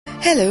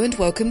Hello and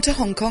welcome to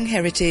Hong Kong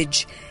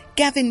Heritage.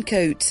 Gavin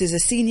Coates is a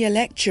senior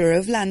lecturer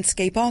of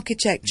landscape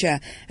architecture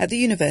at the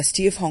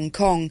University of Hong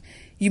Kong.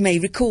 You may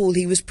recall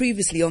he was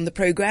previously on the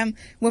programme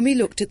when we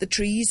looked at the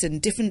trees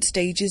and different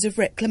stages of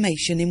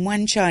reclamation in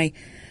Wan Chai.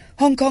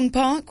 Hong Kong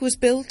Park was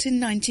built in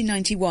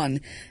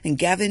 1991 and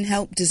Gavin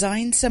helped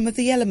design some of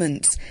the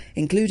elements,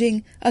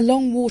 including a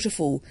long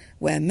waterfall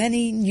where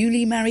many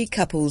newly married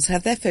couples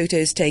have their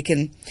photos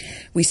taken.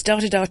 We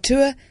started our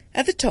tour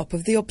at the top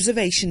of the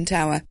observation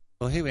tower.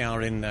 Well, here we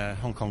are in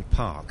Hong Kong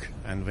Park,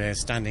 and we're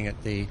standing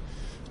at the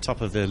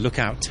top of the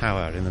lookout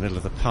tower in the middle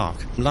of the park.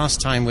 Last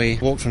time we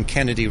walked from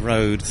Kennedy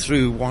Road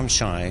through Wan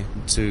Chai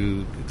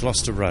to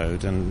Gloucester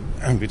Road,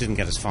 and we didn't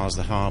get as far as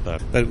the harbour.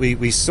 But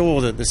we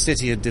saw that the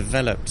city had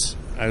developed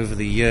over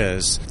the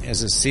years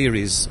as a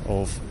series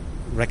of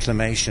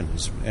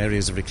reclamations,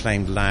 areas of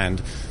reclaimed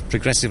land,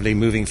 progressively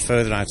moving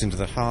further out into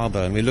the harbour.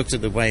 And we looked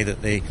at the way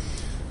that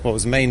what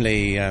was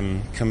mainly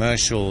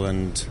commercial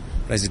and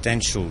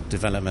residential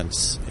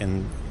developments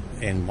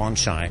in Wan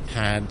Chai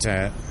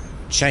had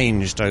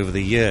changed over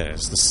the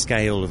years. The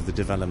scale of the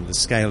development, the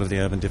scale of the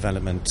urban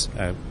development,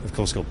 of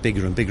course, got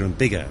bigger and bigger and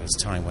bigger as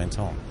time went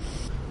on.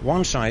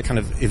 Wan Chai kind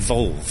of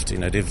evolved.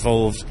 It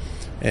evolved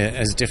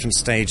as different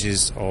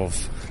stages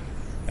of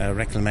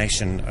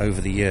reclamation over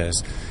the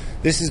years.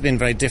 This has been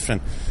very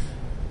different.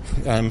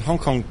 Hong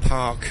Kong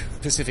Park,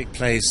 Pacific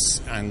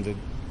Place, and the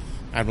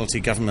Admiralty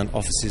government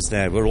offices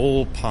there were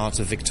all part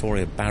of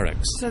Victoria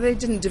Barracks. So they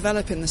didn't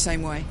develop in the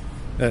same way?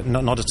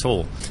 Not at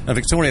all.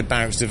 Victoria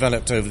Barracks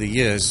developed over the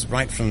years,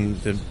 right from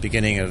the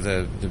beginning of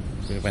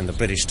when the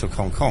British took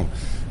Hong Kong.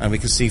 And we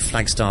can see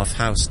Flagstaff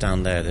House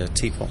down there. The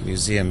Teapot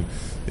Museum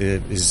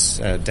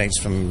dates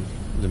from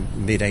the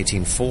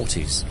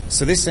mid-1840s.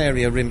 So this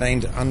area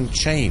remained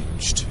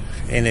unchanged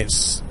in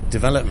its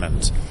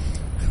development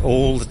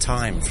all the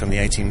time from the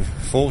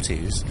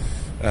 1840s.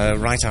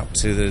 Right up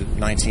to the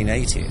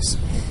 1980s.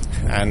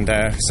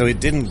 And so it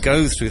didn't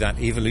go through that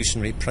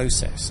evolutionary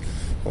process.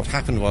 What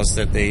happened was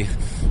that the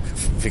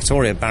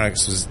Victoria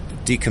Barracks was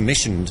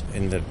decommissioned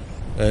in the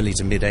early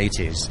to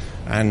mid-80s,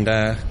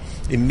 and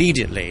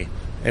immediately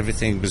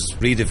everything was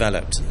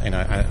redeveloped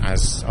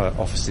as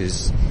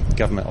offices,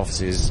 government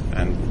offices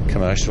and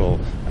commercial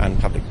and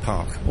public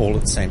park all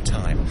at the same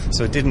time.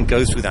 So it didn't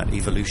go through that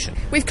evolution.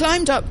 We've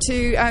climbed up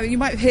to, you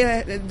might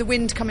hear the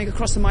wind coming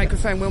across the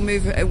microphone. We'll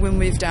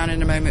move down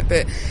in a moment,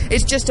 but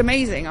it's just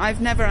amazing. I've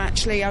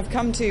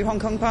come to Hong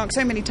Kong Park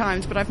so many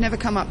times, but I've never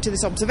come up to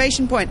this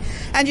observation point.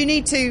 And you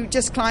need to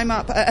just climb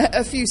up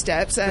a few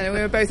steps. We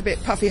were both a bit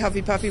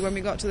huffy when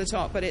we got to the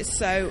top, but it's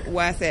so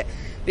worth it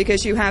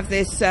because you have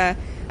this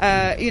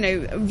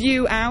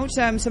view out,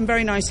 some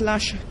very nice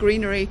lush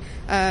greenery,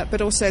 but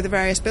also the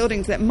various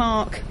buildings that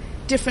mark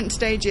different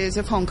stages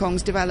of Hong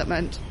Kong's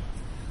development.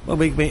 Well,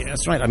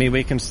 that's right. I mean,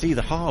 we can see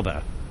the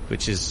harbour,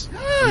 which is,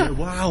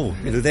 wow,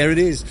 there it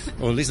is,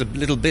 or at least a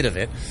little bit of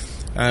it.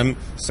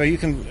 So you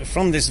can,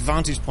 from this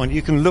vantage point,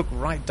 you can look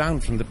right down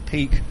from the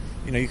peak.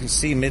 You can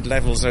see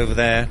mid-levels over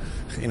there,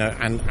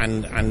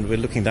 and we're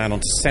looking down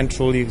onto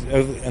Central,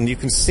 and you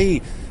can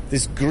see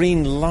this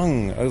green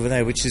lung over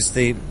there, which is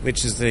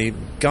the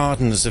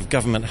gardens of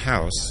Government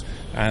House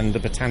and the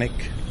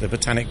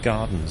Botanic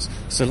Gardens.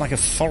 So like a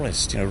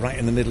forest, right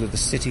in the middle of the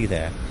city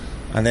there.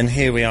 And then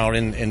here we are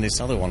in this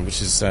other one,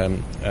 which is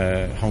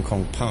Hong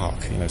Kong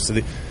Park. So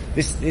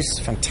this is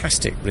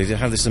fantastic, really, to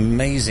have this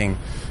amazing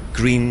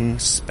green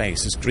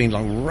space, this green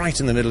lung right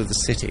in the middle of the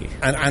city.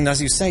 And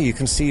as you say, you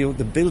can see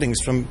the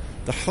buildings from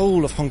the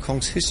whole of Hong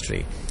Kong's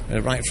history.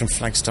 Right from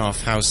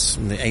Flagstaff House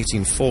in the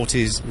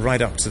 1840s,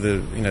 right up to the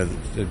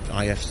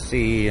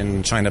IFC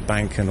and China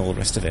Bank and all the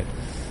rest of it.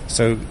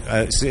 So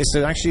it's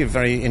actually a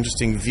very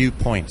interesting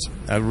viewpoint,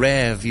 a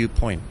rare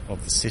viewpoint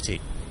of the city.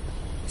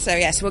 So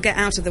yes, we'll get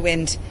out of the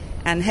wind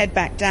and head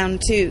back down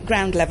to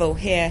ground level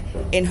here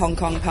in Hong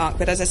Kong Park.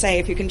 But as I say,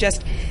 if you can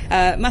just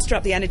muster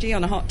up the energy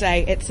on a hot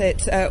day,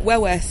 it's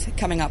well worth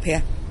coming up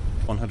here.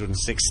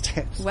 106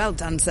 steps. Well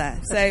done, sir.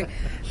 So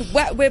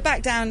we're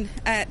back down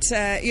at,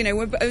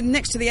 we're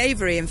next to the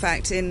Aviary, in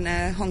fact, in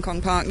Hong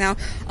Kong Park. Now,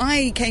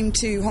 I came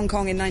to Hong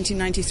Kong in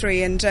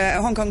 1993 and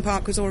Hong Kong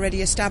Park was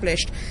already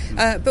established.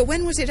 But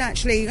when was it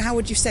actually, how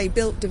would you say,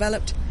 built,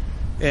 developed?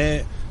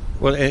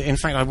 Well, in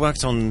fact, I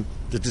worked on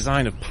the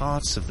design of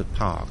parts of the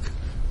park.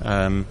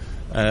 And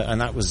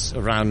that was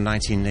around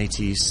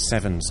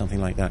 1987, something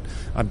like that.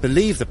 I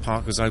believe the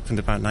park was opened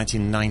about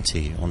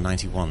 1990 or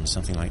 91,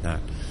 something like that.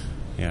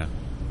 Yeah.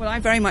 Well, I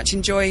very much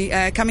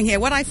enjoy coming here.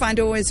 What I find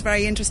always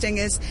very interesting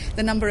is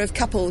the number of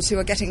couples who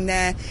are getting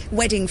their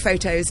wedding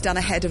photos done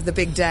ahead of the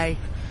big day.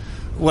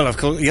 Well, of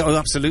course, yeah,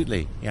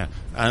 absolutely, yeah.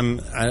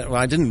 Well,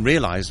 I didn't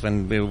realise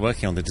when we were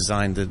working on the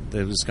design that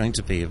there was going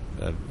to be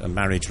a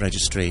marriage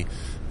registry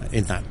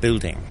in that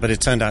building, but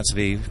it turned out to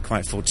be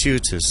quite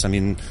fortuitous. I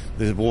mean,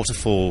 the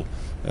waterfall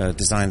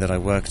design that I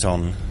worked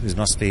on, there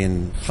must be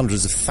in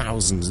hundreds of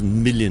thousands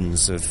and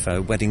millions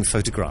of wedding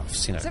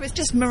photographs, So it's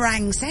just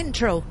meringue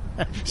central.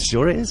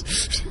 Sure is.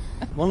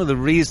 One of the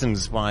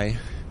reasons why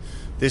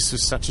this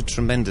was such a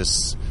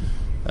tremendous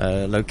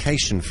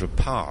location for a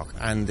park,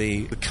 and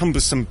the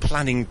cumbersome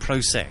planning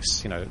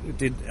process,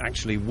 did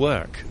actually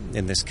work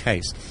in this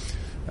case.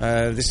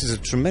 This is a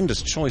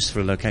tremendous choice for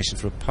a location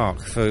for a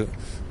park for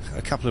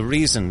a couple of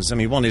reasons. I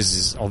mean, one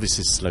is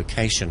obviously its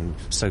location,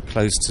 so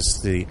close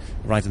to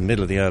right in the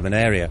middle of the urban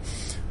area.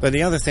 But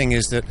the other thing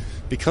is that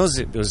because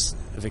it was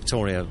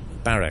Victoria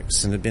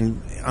Barracks and had been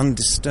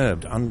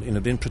undisturbed,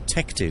 been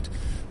protected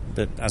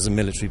as a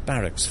military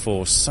barracks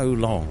for so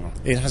long,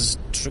 it has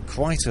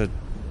quite an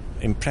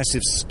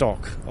impressive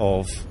stock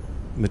of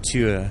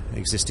mature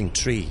existing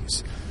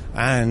trees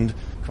and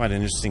quite an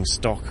interesting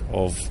stock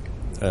of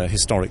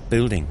historic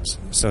buildings.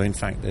 So in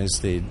fact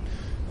there's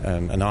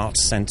an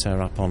arts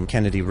centre up on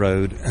Kennedy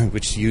Road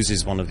which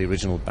uses one of the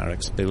original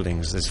barracks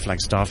buildings. There's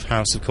Flagstaff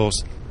House, of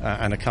course,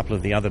 and a couple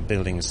of the other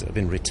buildings that have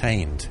been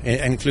retained,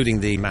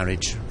 including the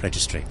marriage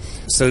registry.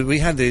 So we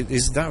had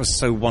that was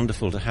so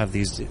wonderful to have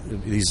these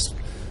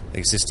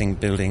existing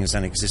buildings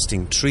and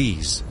existing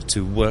trees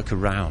to work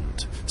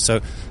around. So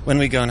when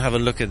we go and have a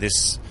look at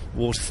this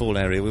waterfall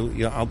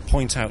area, I'll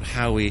point out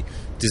how we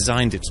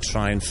designed it to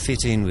try and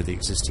fit in with the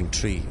existing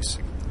trees.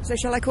 So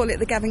shall I call it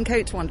the Gavin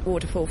Coates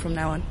waterfall from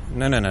now on?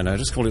 No.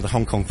 Just call it the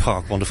Hong Kong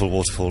Park Wonderful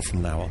Waterfall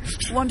from now on.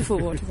 Wonderful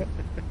waterfall.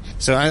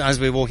 So as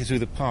we're walking through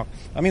the park,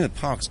 the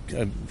park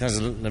has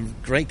a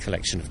great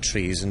collection of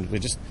trees, and we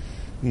just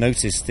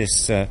noticed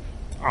this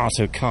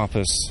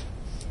Artocarpus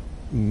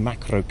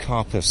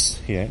macrocarpus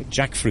here,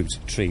 jackfruit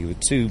tree with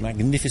two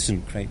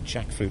magnificent great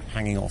jackfruit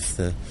hanging off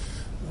the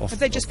Have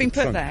they just been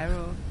put there,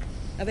 or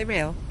are they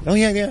real? Oh,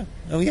 yeah.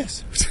 Oh,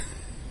 yes.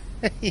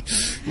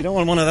 You don't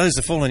want one of those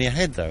to fall on your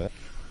head, though.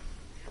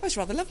 Oh, it's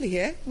rather lovely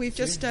here. We've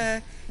just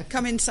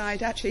come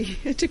inside, actually,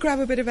 to grab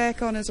a bit of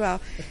aircon as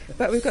well.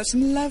 But we've got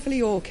some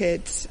lovely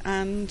orchids,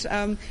 and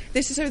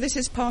this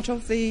is part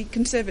of the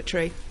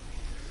conservatory.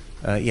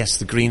 Yes,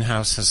 the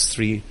greenhouse has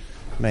 3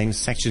 main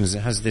sections. It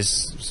has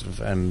this sort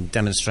of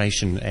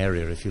demonstration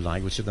area, if you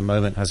like, which at the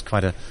moment has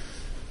quite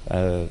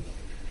a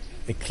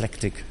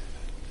eclectic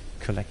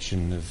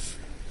collection of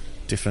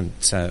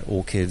different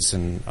orchids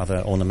and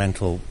other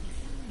ornamental,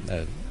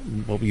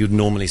 what you'd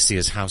normally see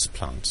as house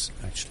plants,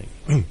 actually.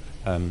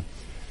 And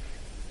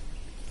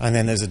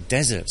then there's a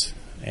desert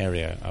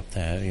area up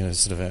there,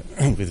 sort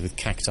of with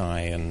cacti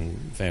and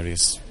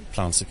various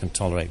plants that can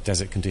tolerate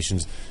desert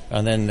conditions.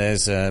 And then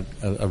there's a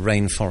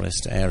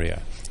rainforest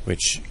area,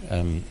 which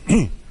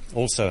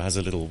also has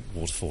a little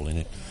waterfall in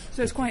it.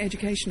 So it's quite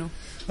educational.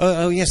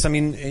 Oh yes, I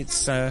mean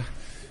it's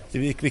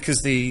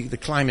because the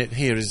climate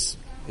here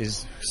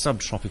is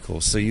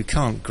subtropical, so you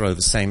can't grow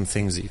the same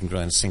things that you can grow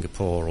in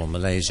Singapore or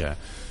Malaysia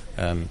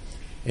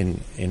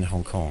in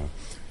Hong Kong.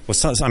 Well,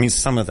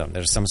 some of them.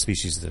 There are some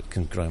species that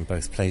can grow in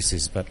both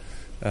places, but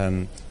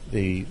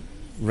the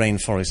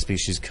rainforest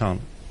species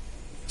can't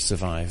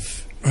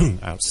survive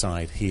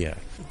outside here.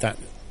 That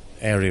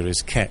area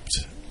is kept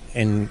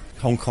in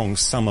Hong Kong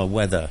summer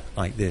weather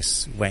like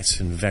this, wet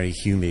and very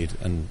humid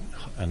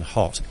and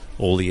hot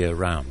all the year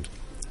round.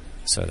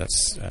 So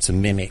that's to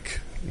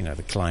mimic,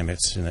 the climate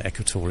in the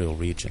equatorial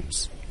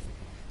regions.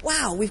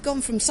 Wow, we've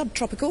gone from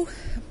subtropical,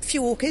 a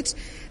few orchids,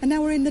 and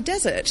now we're in the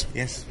desert.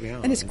 Yes, we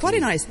are. And it's quite a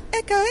nice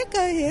echo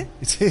here.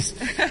 It is,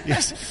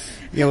 yes.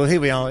 Yeah, well,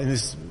 here we are in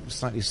this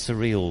slightly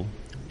surreal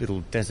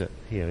little desert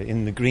here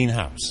in the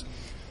greenhouse.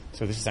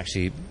 So this is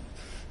actually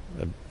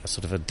a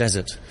sort of a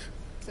desert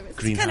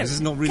greenhouse. It's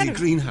not really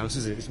greenhouse,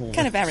 is it? It's more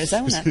kind of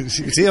Arizona.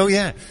 Oh,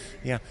 yeah.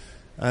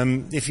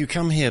 If you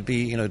come here,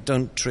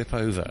 don't trip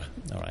over,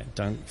 all right?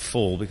 Don't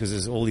fall, because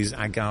there's all these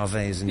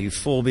agaves and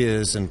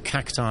euphorbias and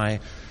cacti,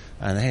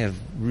 and they have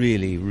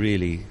really,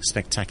 really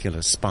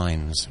spectacular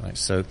spines, right?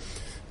 So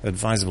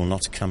advisable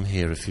not to come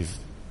here if you've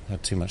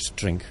had too much to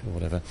drink or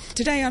whatever.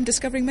 Today I'm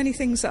discovering many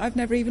things that I've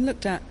never even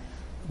looked at.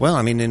 Well,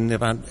 in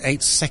about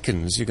 8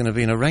 seconds you're going to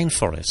be in a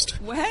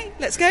rainforest. Well, hey,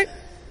 let's go.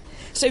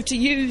 So to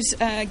use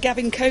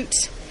Gavin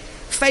Coates'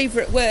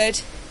 favourite word,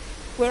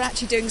 we're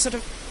actually doing sort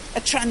of a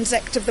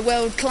transect of the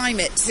world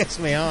climate. Yes,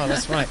 we are,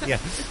 that's right, yeah.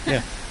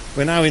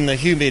 We're now in the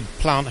humid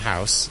plant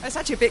house. It's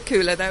actually a bit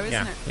cooler though,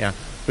 isn't it? Yeah,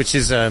 which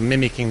is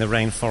mimicking the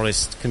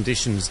rainforest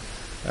conditions.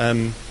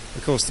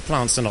 Of course, the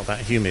plants are not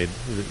that humid.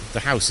 The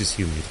house is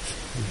humid.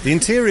 The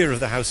interior of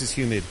the house is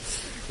humid.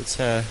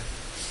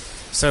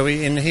 So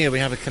in here we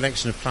have a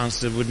collection of plants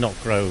that would not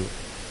grow.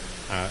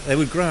 They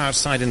would grow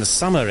outside in the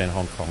summer in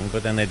Hong Kong,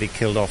 but then they'd be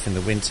killed off in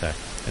the winter,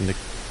 in the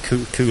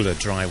cooler,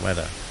 dry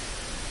weather.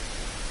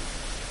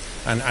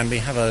 And we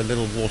have a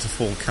little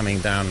waterfall coming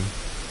down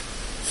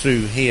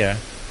through here,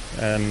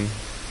 and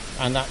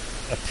that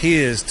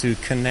appears to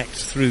connect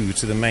through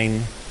to the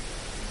main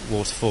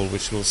waterfall,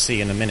 which we'll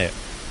see in a minute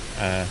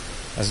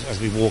as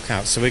we walk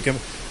out. So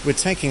we're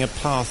taking a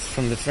path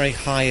from the very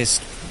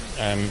highest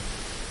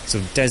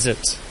sort of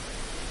desert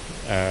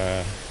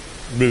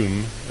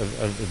room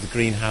of the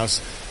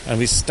greenhouse, and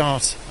we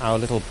start our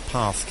little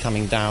path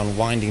coming down,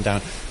 winding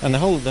down, and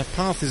the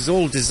path is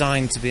all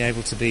designed to be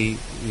able to be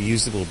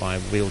usable by a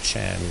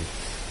wheelchair, and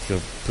if you're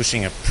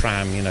pushing a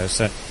pram,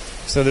 so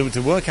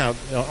to work out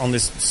on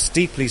this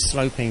steeply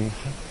sloping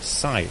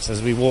site,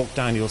 as we walk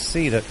down, you'll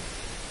see that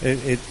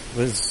it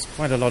was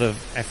quite a lot of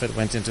effort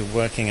went into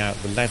working out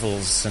the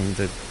levels and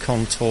the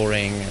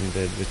contouring and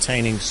the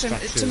retaining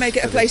structures. To make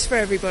it a place for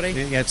everybody.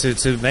 Yeah,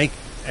 to make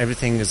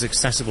everything as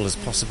accessible as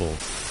possible.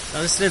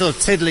 Now, this little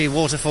tiddly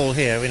waterfall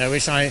here,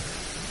 which I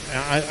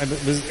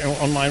was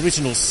on my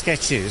original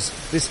sketches,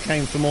 this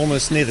came from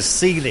almost near the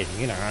ceiling,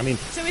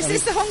 So is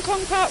this the Hong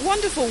Kong Park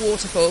Wonderful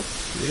Waterfall?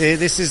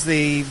 This is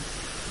the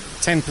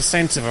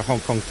 10% of a Hong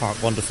Kong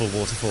Park Wonderful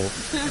Waterfall.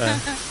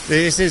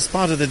 This is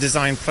part of the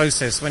design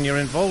process. When you're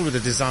involved with the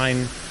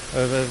design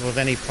of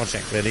any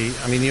project, really,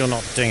 you're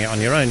not doing it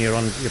on your own. You're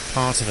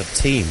part of a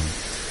team,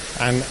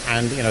 and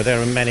there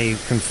are many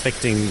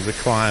conflicting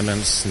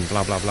requirements and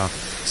blah blah blah.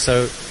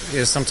 So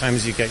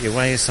sometimes you get your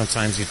way,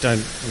 sometimes you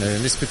don't.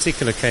 In this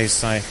particular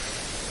case, I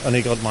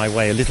only got my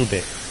way a little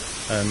bit.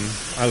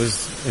 I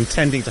was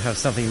intending to have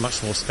something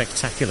much more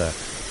spectacular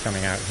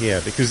coming out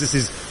here, because this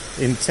is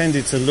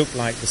intended to look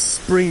like the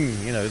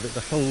spring, that the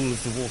whole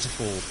of the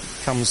waterfall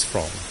comes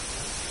from.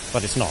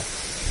 But it's not.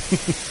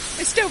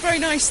 It's still very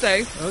nice,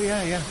 though. Oh,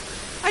 yeah.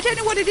 I don't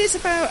know what it is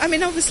about.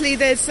 Obviously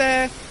there's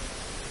a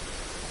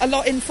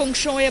lot in feng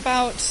shui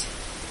about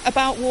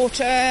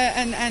water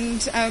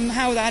and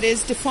how that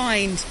is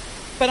defined.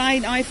 But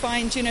I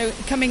find,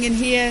 coming in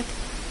here,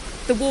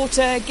 the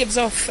water gives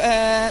off,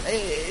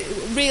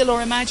 real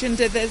or imagined,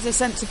 there's a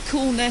sense of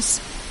coolness,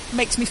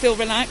 makes me feel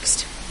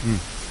relaxed.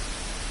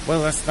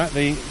 Well,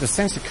 the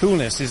sense of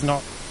coolness is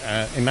not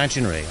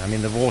imaginary.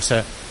 The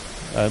water,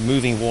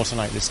 moving water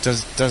like this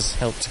does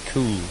help to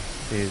cool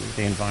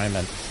the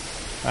environment.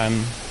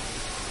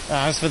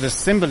 As for the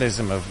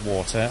symbolism of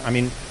water,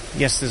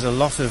 yes, there's a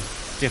lot of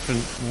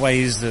different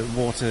ways that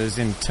water is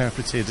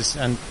interpreted,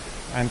 and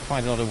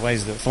quite a lot of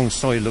ways that feng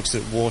shui looks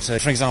at water.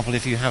 For example,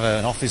 if you have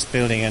an office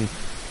building and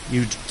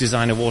you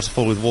design a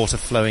waterfall with water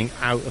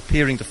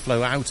appearing to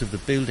flow out of the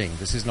building,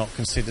 this is not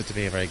considered to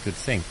be a very good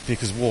thing,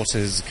 because water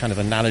is a kind of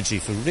analogy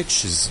for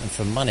riches and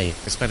for money.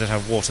 It's better to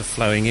have water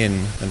flowing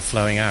in than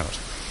flowing out.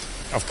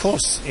 Of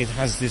course, it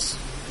has this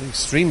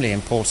extremely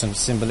important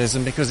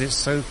symbolism because it's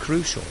so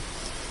crucial.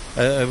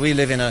 We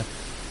live in a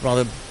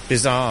rather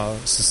bizarre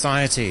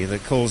society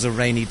that calls a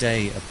rainy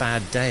day a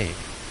bad day,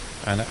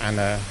 and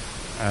a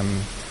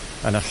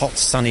hot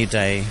sunny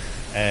day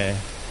a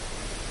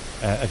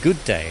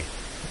good day.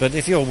 But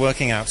if you're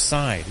working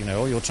outside,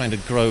 or you're trying to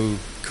grow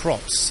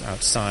crops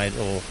outside,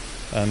 or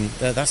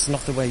that's not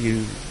the way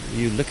you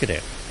look at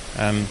it.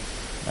 And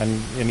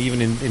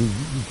even in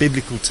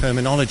biblical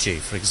terminology,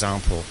 for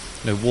example,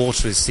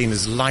 water is seen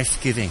as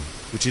life-giving,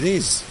 which it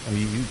is.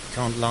 You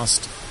can't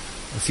last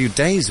a few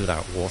days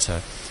without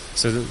water.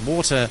 So that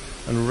water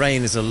and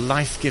rain is a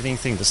life-giving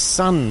thing. The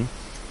sun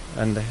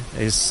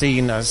is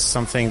seen as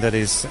something that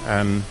is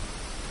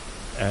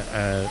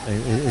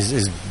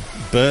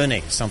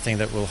burning, something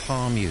that will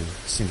harm you,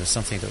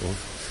 something that will...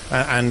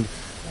 and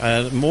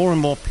more and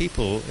more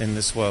people in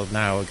this world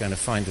now are going to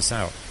find this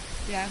out.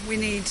 Yeah, we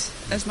need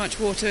as much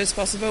water as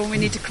possible, and we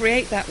need to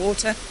create that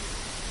water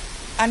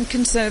and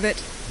conserve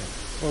it.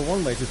 Well,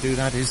 one way to do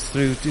that is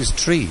through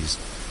trees.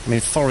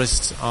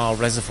 Forests are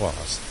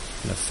reservoirs.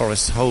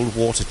 Forests hold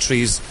water.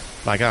 Trees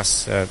like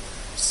us,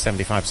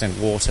 75%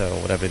 water or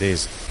whatever it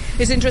is.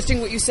 It's interesting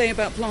what you say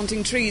about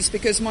planting trees,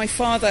 because my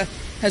father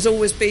has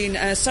always been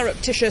a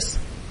surreptitious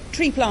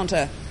tree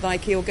planter.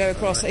 Like, he'll go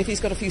across, if he's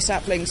got a few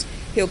saplings,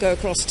 he'll go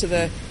across to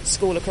the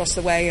school across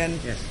the way, and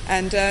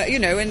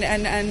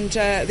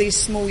these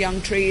small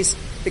young trees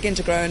begin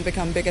to grow and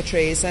become bigger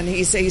trees, and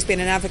he's been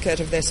an advocate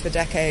of this for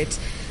decades.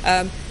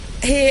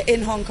 Here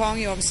in Hong Kong,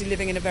 you're obviously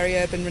living in a very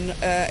urban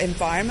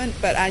environment,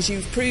 but as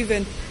you've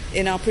proven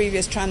in our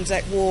previous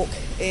Transect walk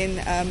in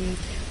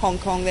Hong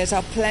Kong, there's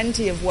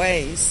plenty of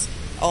ways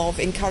of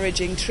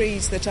encouraging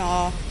trees that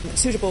are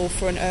suitable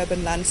for an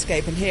urban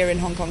landscape. And here in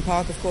Hong Kong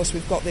Park, of course,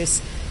 we've got this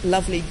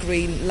lovely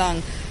green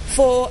lung.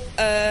 For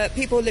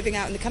people living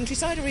out in the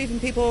countryside, or even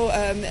people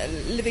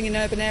living in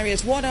urban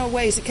areas, what are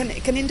ways?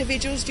 Can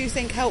individuals, do you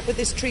think, help with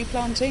this tree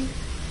planting?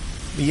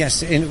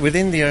 Yes,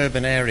 within the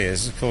urban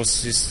areas, of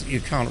course, you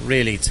can't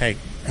really take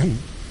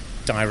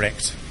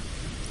direct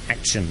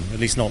action, at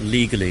least not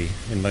legally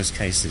in most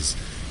cases,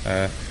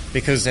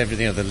 because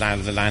everything, the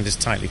land is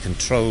tightly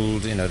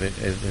controlled.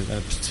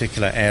 The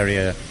particular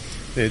area,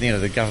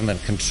 the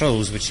government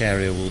controls which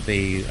area will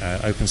be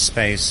open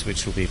space,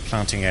 which will be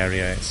planting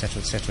area,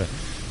 etc., etc.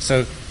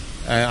 So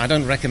I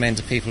don't recommend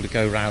to people to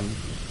go around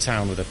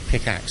town with a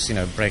pickaxe,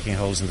 breaking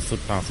holes in the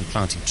footpath and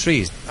planting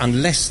trees,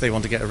 unless they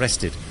want to get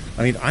arrested.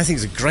 I think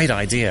it's a great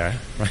idea,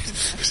 right?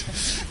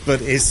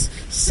 But it's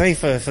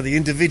safer for the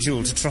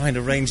individual to try and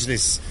arrange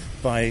this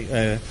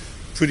by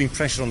putting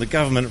pressure on the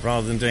government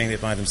rather than doing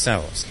it by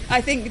themselves. I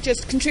think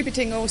just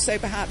contributing also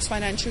perhaps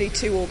financially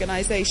to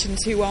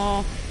organisations who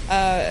are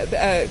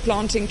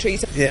planting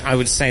trees. Yeah, I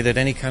would say that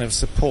any kind of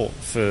support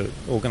for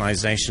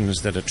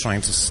organisations that are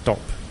trying to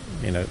stop,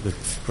 the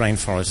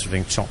rainforest from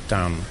being chopped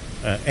down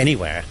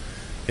anywhere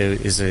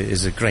is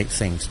a great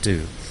thing to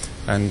do,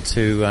 and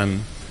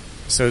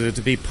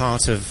to be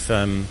part of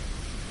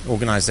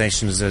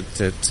organisations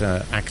that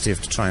are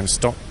active to try and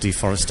stop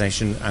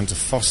deforestation and to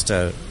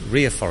foster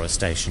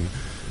reforestation.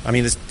 I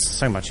mean, there's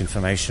so much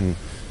information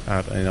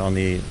out on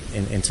the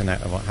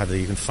internet and what have you.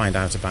 You can find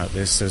out about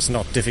this, so it's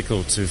not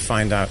difficult to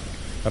find out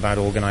about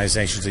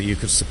organisations that you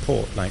could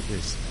support like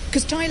this.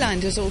 Because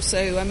Thailand is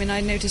also, I mean,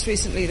 I noticed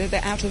recently that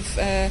they're out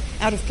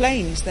of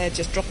planes. They're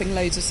just dropping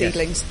loads of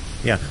seedlings.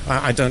 Yes.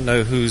 Yeah, I don't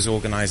know who's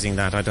organising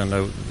that. I don't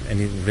know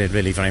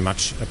really very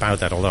much about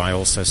that, although I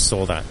also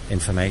saw that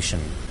information.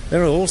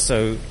 There are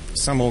also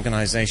some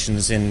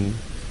organisations in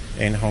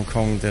Hong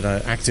Kong that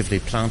are actively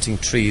planting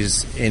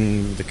trees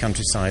in the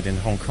countryside in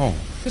Hong Kong.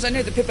 Because I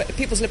know the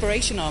People's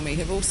Liberation Army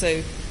have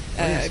also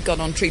gone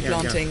on tree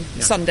planting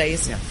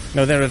Sundays. Yeah.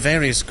 No, there are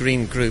various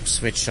green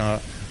groups which are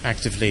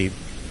actively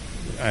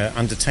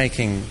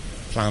undertaking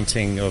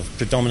planting of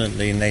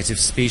predominantly native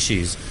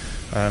species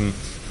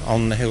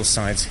on the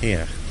hillsides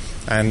here.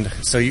 And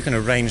so you can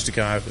arrange to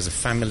go out as a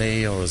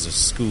family or as a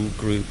school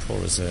group or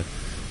as a...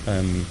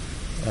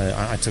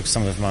 I took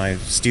some of my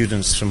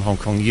students from Hong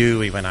Kong U.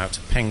 We went out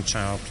to Peng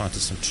Chau,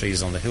 planted some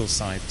trees on the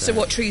hillside. So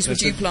what trees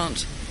would you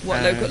plant?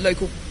 What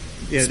local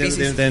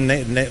species?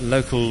 They're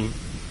local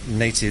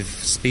native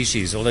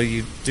species, although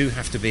you do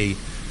have to be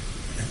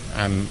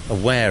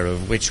aware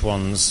of which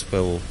ones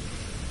will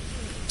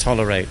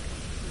tolerate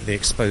the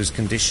exposed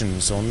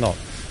conditions or not.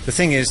 The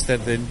thing is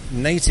that the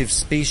native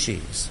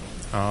species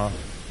are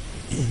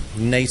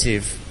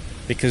native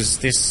because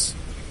this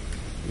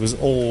was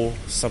all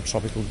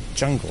subtropical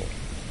jungle.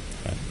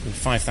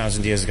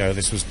 5,000 years ago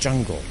this was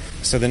jungle.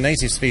 So the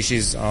native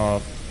species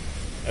are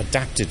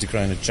adapted to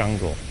grow in a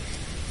jungle.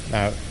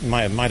 Now, you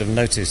might have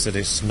noticed that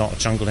it's not a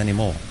jungle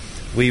anymore.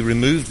 We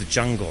removed the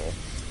jungle,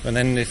 and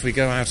then if we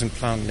go out and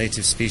plant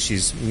native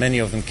species, many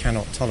of them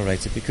cannot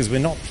tolerate it because we're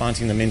not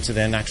planting them into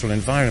their natural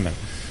environment.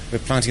 We're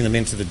planting them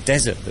into the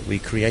desert that we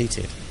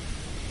created.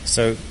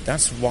 So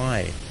that's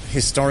why,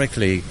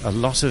 historically, a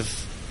lot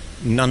of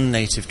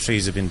non-native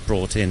trees have been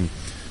brought in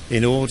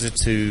order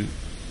to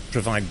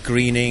provide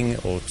greening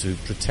or to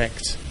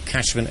protect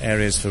catchment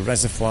areas for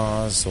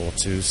reservoirs or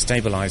to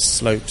stabilise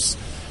slopes.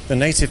 The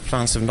native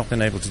plants have not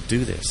been able to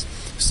do this.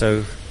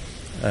 So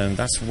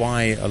that's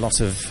why a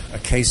lot of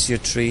acacia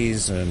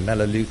trees,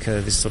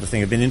 melaleuca, this sort of thing,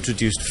 have been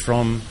introduced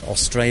from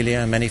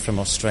Australia, many from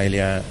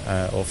Australia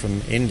or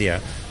from India,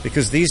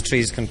 because these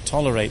trees can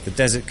tolerate the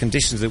desert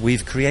conditions that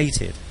we've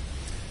created.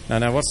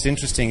 Now what's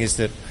interesting is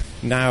that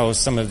now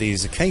some of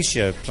these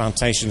acacia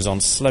plantations on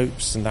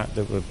slopes and that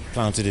were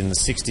planted in the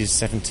 60s,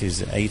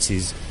 70s,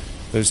 80s,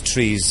 those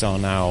trees are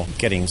now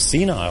getting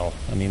senile.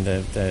 I mean,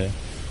 they're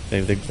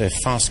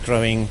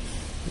fast-growing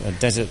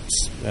desert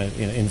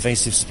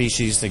invasive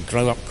species. They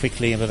grow up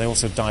quickly, but they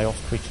also die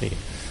off quickly.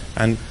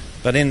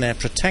 But in their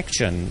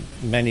protection,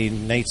 many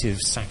native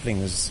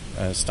saplings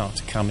start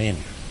to come in.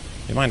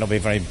 It might not be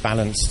a very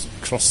balanced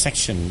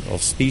cross-section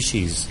of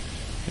species,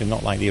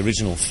 not like the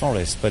original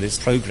forest, but it's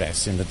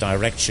progress in the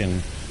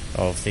direction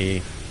of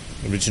the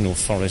original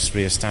forest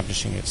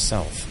re-establishing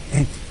itself.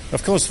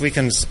 Of course, we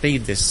can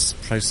speed this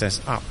process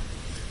up.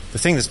 The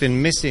thing that's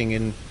been missing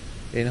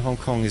in Hong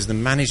Kong is the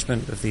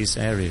management of these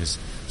areas.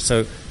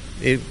 So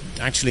it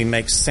actually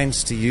makes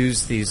sense to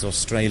use these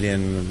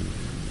Australian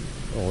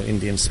or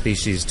Indian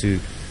species to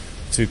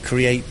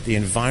create the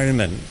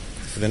environment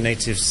for the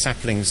native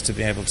saplings to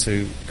be able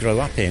to grow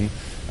up in,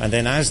 and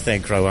then as they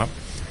grow up,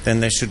 then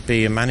there should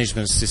be a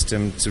management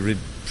system to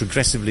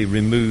progressively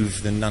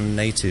remove the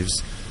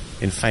non-natives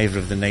in favour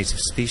of the native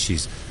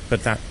species.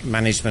 But that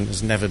management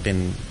has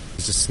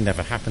just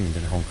never happened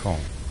in Hong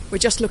Kong. We're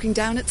just looking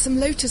down at some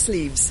lotus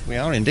leaves. We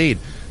are indeed,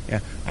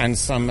 yeah, and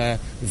some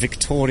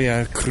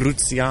Victoria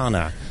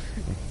cruziana,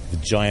 the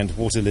giant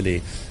water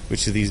lily,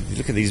 which are these.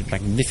 Look at these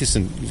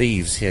magnificent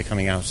leaves here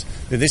coming out.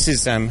 This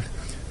is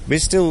we're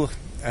still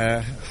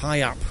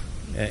high up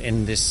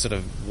in this sort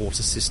of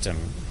water system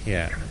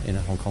here in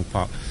Hong Kong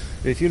Park.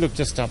 If you look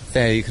just up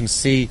there, you can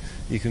see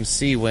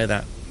where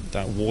that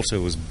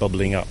water was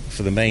bubbling up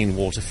for the main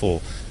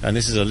waterfall. And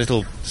this is a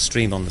little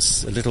stream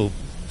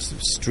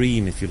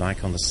stream, if you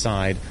like, on the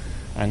side.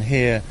 And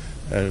here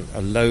a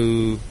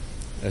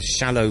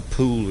shallow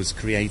pool was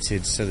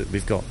created so that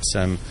we've got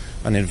an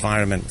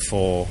environment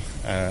for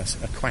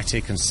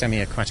aquatic and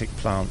semi-aquatic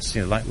plants,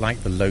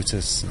 like the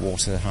lotus,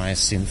 water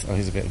hyacinth. Oh,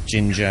 here's a bit of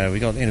ginger.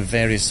 We've got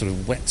various sort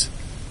of wet,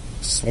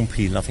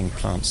 swampy-loving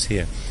plants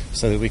here,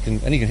 so that we can,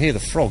 and you can hear the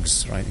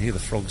frogs, right? You hear the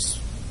frogs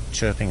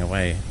chirping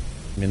away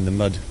in the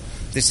mud.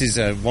 This is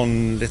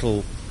one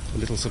little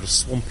sort of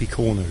swampy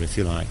corner, if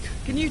you like.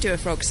 Can you do a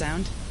frog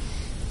sound?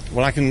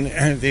 Well, I can.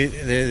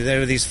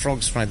 There are these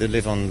frogs, right, that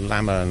live on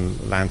Lama and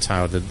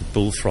Lantau, the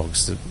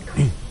bullfrogs,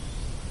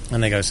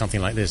 and they go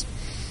something like this.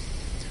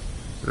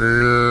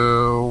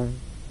 And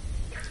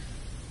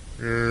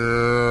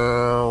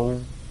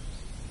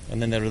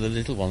then there are the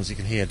little ones you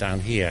can hear down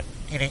here.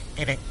 They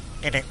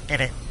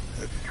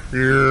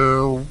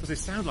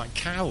sound like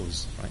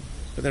cows, right?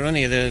 But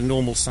they're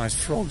normal-sized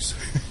frogs.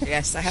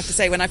 Yes, I have to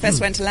say, when I first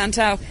went to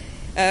Lantau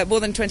more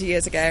than 20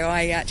 years ago,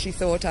 I actually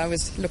thought I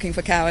was looking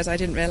for cows. I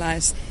didn't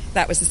realise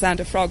that was the sound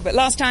of frog. But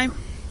last time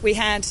We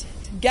had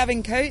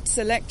Gavin Coates,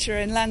 a lecturer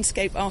in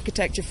landscape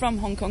architecture from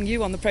Hong Kong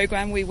U, on the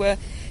programme. We were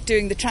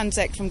doing the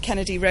transect from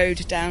Kennedy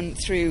Road down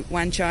through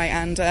Wan Chai,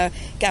 and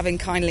Gavin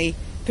kindly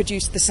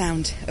produced the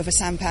sound of a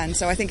sampan.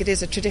 So I think it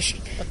is a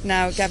tradition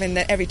now, Gavin,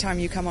 that every time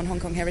you come on Hong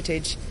Kong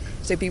Heritage,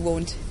 so be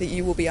warned that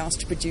you will be asked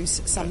to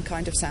produce some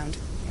kind of sound.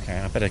 Okay,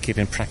 I better keep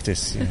in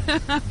practice.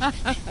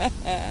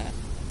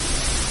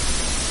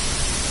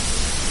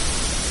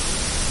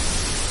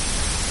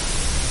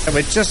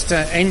 We're just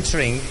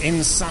entering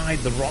inside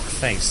the rock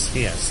face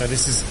here. So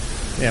this is,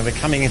 we're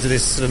coming into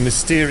this sort of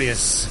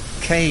mysterious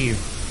cave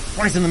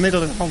right in the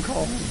middle of Hong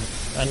Kong.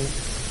 And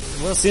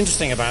what's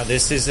interesting about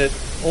this is that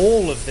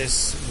all of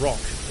this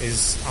rock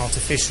is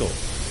artificial.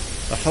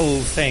 The whole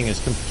thing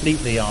is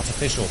completely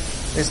artificial.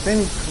 It's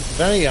been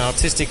very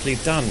artistically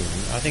done.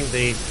 I think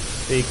the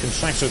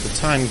contractor at the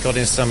time got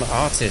in some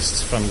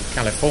artists from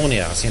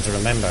California, I seem to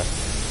remember,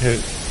 who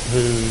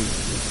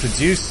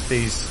produced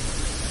this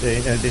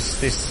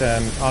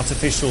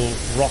artificial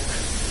rock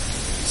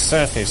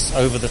surface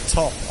over the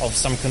top of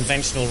some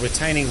conventional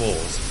retaining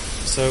walls.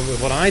 So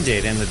what I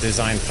did in the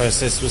design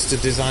process was to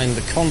design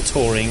the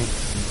contouring,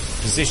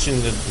 position,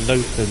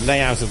 the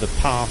layout of the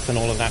path and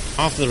all of that.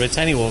 After the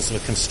retaining walls were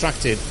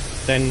constructed,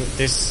 then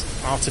this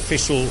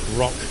artificial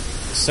rock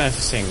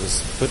surfacing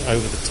was put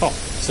over the top.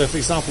 So for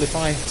example, if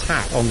I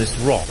tap on this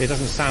rock, it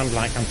doesn't sound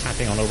like I'm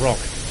tapping on a rock,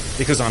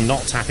 because I'm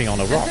not tapping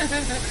on a rock.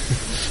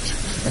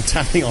 I'm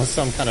tapping on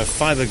some kind of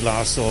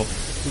fiberglass or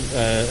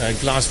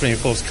glass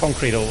reinforced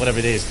concrete or whatever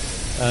it is.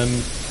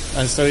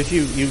 And so if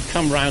you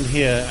come round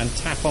here and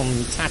tap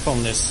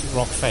on this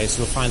rock face,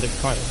 you'll find that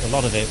quite a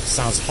lot of it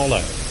sounds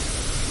hollow,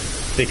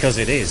 because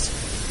it is.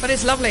 But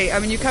it's lovely. I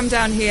mean, you come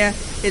down here,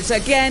 it's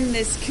again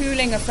this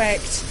cooling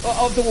effect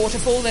of the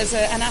waterfall. There's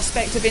an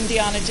aspect of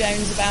Indiana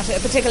Jones about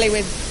it, particularly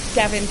with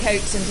Gavin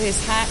Coates and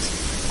his hat.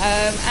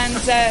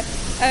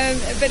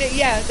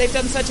 They've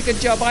done such a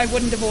good job. I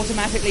wouldn't have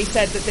automatically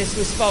said that this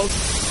was false.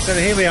 So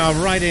here we are,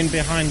 right in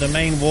behind the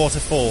main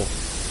waterfall,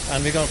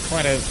 and we've got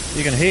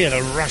you can hear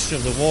the rush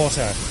of the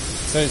water.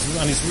 So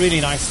it's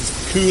really nice.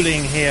 It's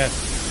cooling here,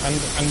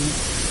 and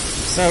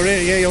so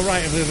really, yeah, you're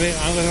right.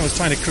 I was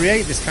trying to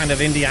create this kind of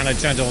Indiana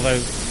Jones,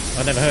 although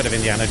I'd never heard of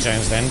Indiana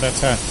Jones then,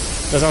 but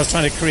as I was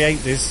trying to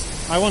create this,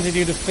 I wanted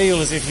you to feel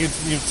as if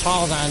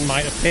Tarzan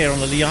might appear on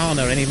the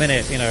liana any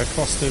minute,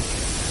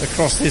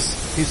 across this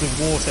piece of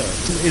water.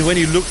 When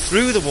you look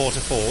through the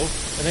waterfall,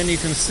 and then you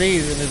can see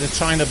the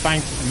China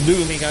Bank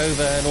looming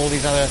over, and all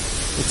these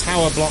the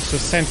tower blocks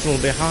of Central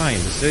behind.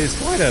 So it's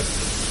quite a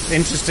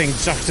interesting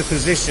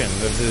juxtaposition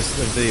of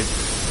the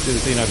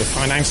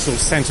financial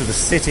centre of the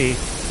city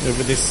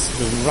with this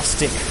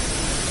rustic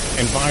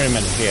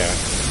environment here.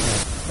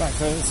 Right,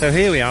 so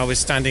here we are. We're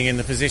standing in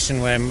the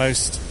position where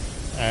most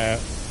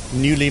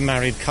newly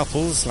married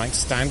couples like to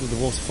stand, with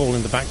the waterfall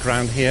in the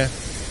background here.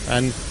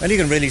 And you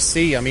can really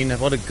see,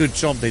 what a good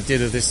job they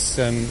did of this,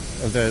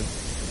 of the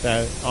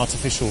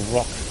artificial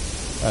rock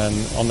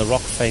on the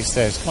rock face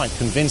there. It's quite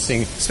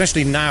convincing,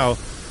 especially now,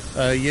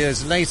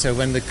 years later,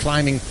 when the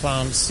climbing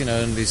plants,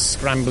 and these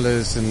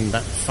scramblers and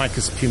that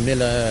Ficus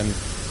pumila and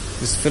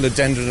this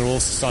philodendron are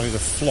also starting to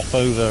flop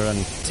over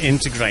and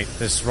integrate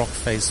this rock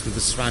face with the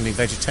surrounding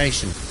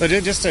vegetation. But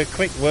just a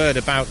quick word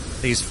about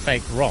these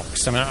fake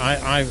rocks.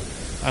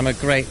 I'm a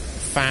great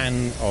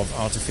fan of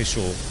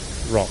artificial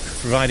rock,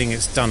 providing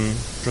it's done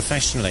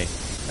professionally.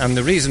 And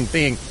the reason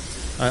being,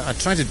 I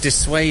try to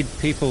dissuade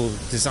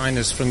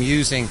designers from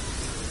using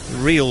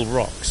real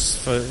rocks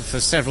for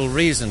several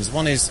reasons.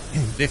 One is,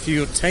 if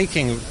you're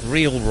taking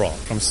real rock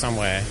from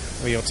somewhere,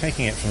 or you're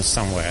taking it from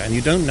somewhere, and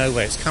you don't know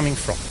where it's coming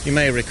from. You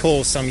may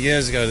recall some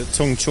years ago that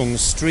Tung Chung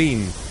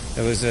Stream,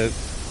 there was a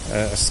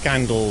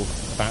scandal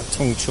about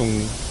Tung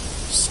Chung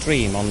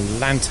Stream on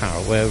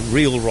Lantau, where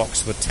real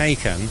rocks were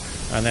taken,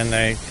 and then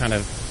they kind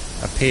of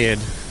appeared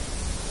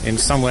in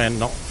somewhere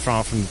not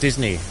far from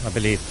Disney, I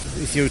believe.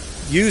 If you're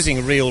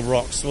using real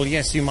rocks, well,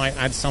 yes, you might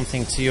add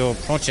something to your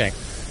project,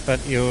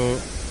 but you're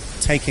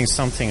taking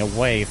something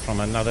away from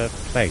another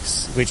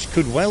place, which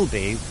could well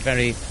be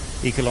very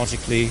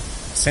ecologically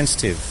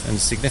sensitive and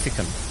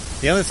significant.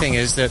 The other thing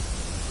is that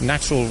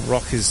natural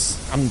rock is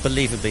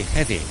unbelievably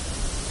heavy,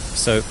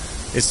 so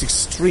it's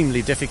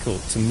extremely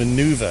difficult to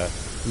maneuver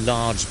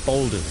large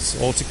boulders,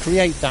 or to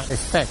create that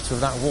effect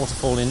of that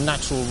waterfall in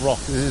natural rock.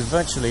 It is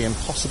virtually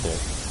impossible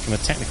from a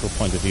technical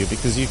point of view,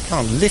 because you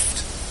can't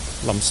lift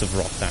lumps of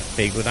rock that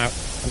big without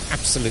an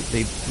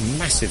absolutely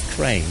massive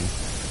crane,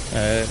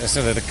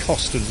 so that the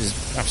cost is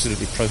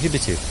absolutely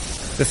prohibitive.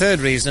 The third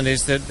reason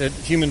is that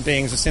human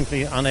beings are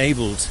simply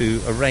unable to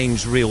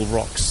arrange real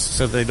rocks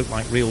so they look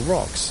like real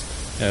rocks.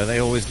 They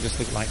always just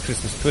look like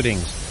Christmas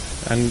puddings.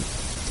 And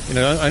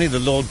only the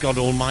Lord God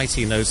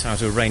Almighty knows how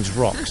to arrange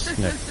rocks.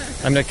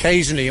 And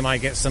occasionally you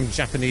might get some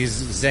Japanese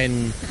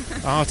Zen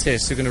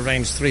artists who can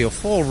arrange 3 or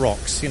 4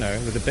 rocks,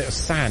 with a bit of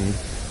sand.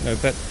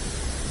 But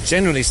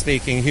generally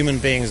speaking, human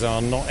beings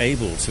are not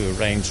able to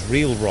arrange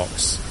real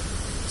rocks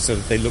so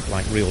that they look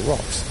like real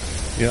rocks.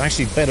 You're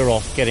actually better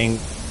off getting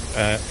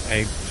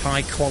a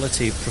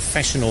high-quality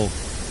professional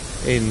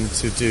in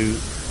to do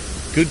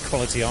good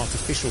quality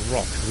artificial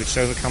rock which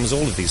overcomes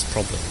all of these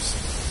problems.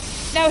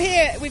 Now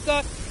here we've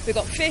got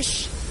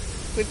fish,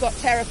 we've got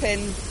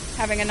terrapin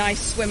having a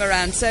nice swim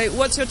around. So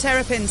what's your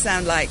terrapin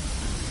sound like?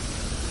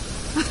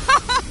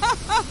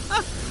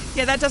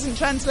 Yeah, that doesn't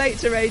translate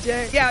to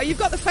radio. Yeah, you've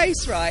got the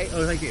face right.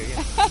 Oh, thank you.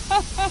 Yeah.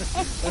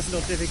 That's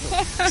not difficult.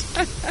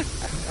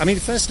 I mean,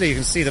 firstly, you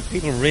can see that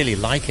people really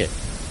like it.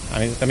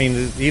 I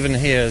mean, even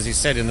here, as you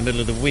said, in the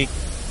middle of the week,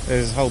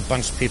 there's a whole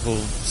bunch of people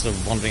sort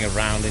of wandering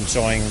around,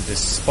 enjoying this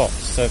spot.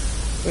 So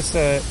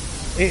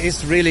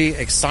it's really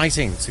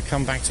exciting to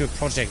come back to a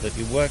project that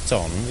you worked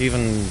on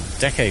even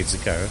decades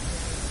ago,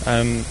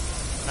 and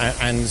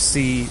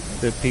see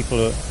that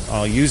people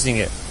are using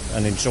it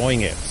and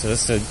enjoying it. So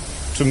that's a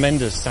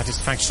tremendous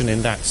satisfaction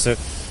in that. So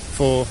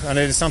and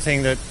it is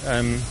something that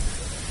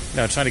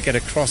trying to get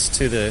across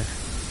to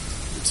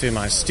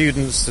my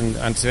students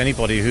and to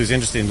anybody who's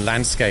interested in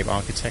landscape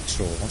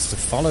architecture or wants to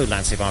follow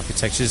landscape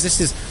architecture.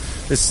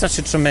 There's such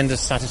a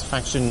tremendous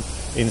satisfaction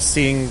in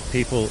seeing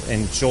people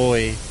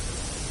enjoy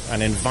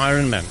an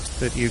environment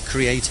that you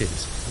created,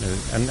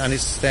 and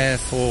it's there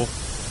for,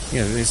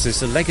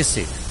 it's a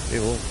legacy. It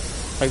will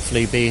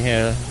hopefully be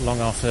here long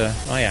after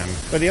I am.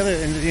 But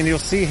you'll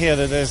see here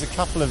that there's a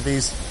couple of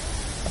these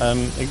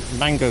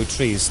mango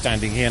trees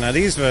standing here. Now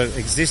these were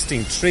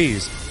existing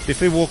trees. If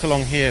we walk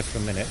along here for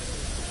a minute,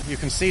 you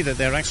can see that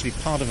they're actually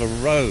part of a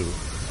row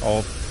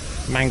of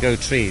mango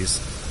trees,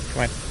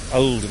 quite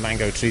old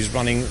mango trees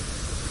running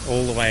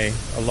all the way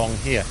along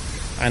here.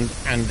 And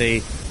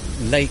the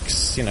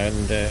lakes,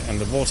 and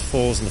the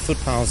waterfalls and the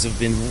footpaths have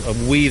been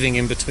weaving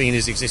in between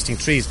these existing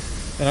trees.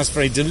 And that's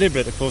very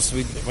deliberate. Of course,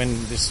 when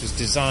this was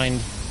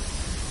designed,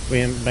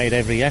 we made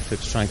every effort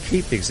to try and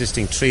keep the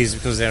existing trees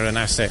because they're an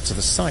asset to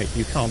the site.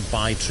 You can't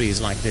buy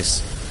trees like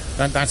this.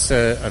 That's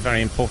a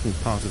very important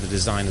part of the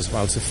design as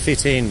well, to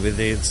fit in with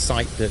the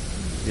site that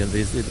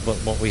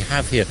what we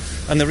have here.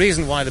 And the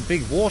reason why the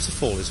big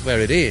waterfall is where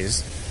it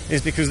is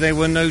because there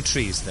were no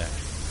trees there.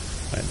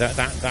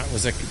 That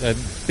was a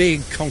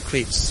big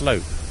concrete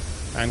slope,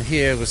 and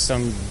here was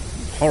some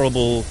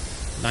horrible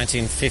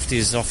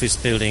 1950s office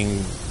building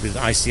with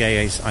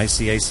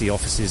ICAC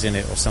offices in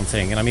it or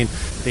something. And I mean,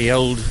 the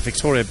old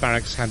Victoria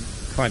Barracks had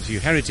quite a few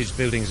heritage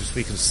buildings, as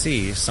we can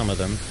see, some of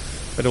them,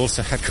 but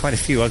also had quite a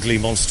few ugly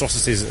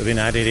monstrosities that have been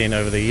added in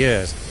over the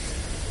years.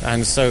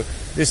 And so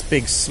this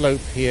big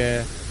slope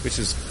here, which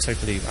is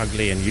totally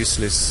ugly and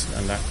useless,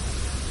 and that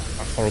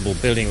horrible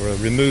building were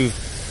removed,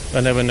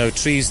 and there were no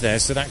trees there,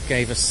 so that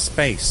gave us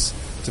space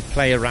to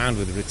play around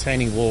with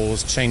retaining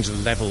walls, change the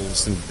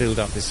levels, and build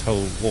up this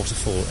whole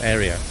waterfall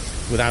area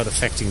without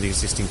affecting the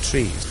existing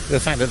trees. The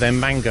fact that they're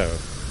mango,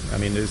 I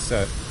mean, there's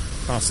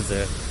parts of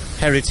the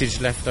heritage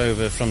left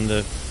over from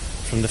the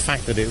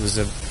fact that it was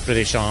a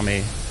British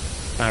Army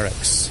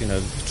barracks.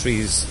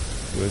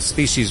 The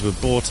species were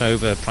brought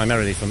over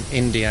primarily from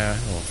India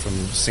or from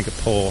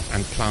Singapore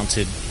and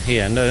planted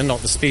here. No, they're not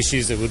the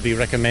species that would be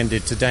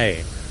recommended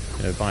today,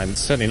 by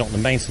certainly not the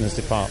maintenance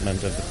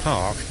department of the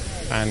park,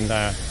 and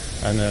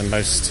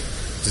most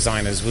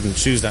designers wouldn't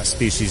choose that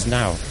species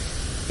now.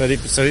 But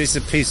it's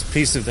a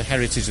piece of the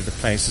heritage of the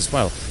place as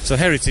well. So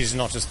heritage is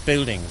not just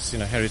buildings,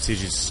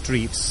 heritage is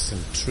streets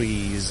and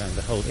trees and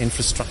the whole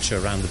infrastructure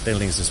around the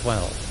buildings as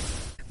well.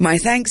 My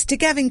thanks to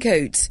Gavin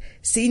Coates,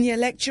 Senior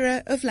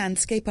Lecturer of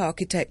Landscape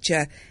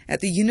Architecture at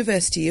the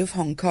University of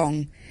Hong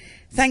Kong.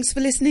 Thanks for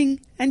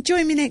listening, and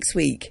join me next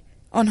week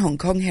on Hong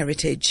Kong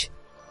Heritage.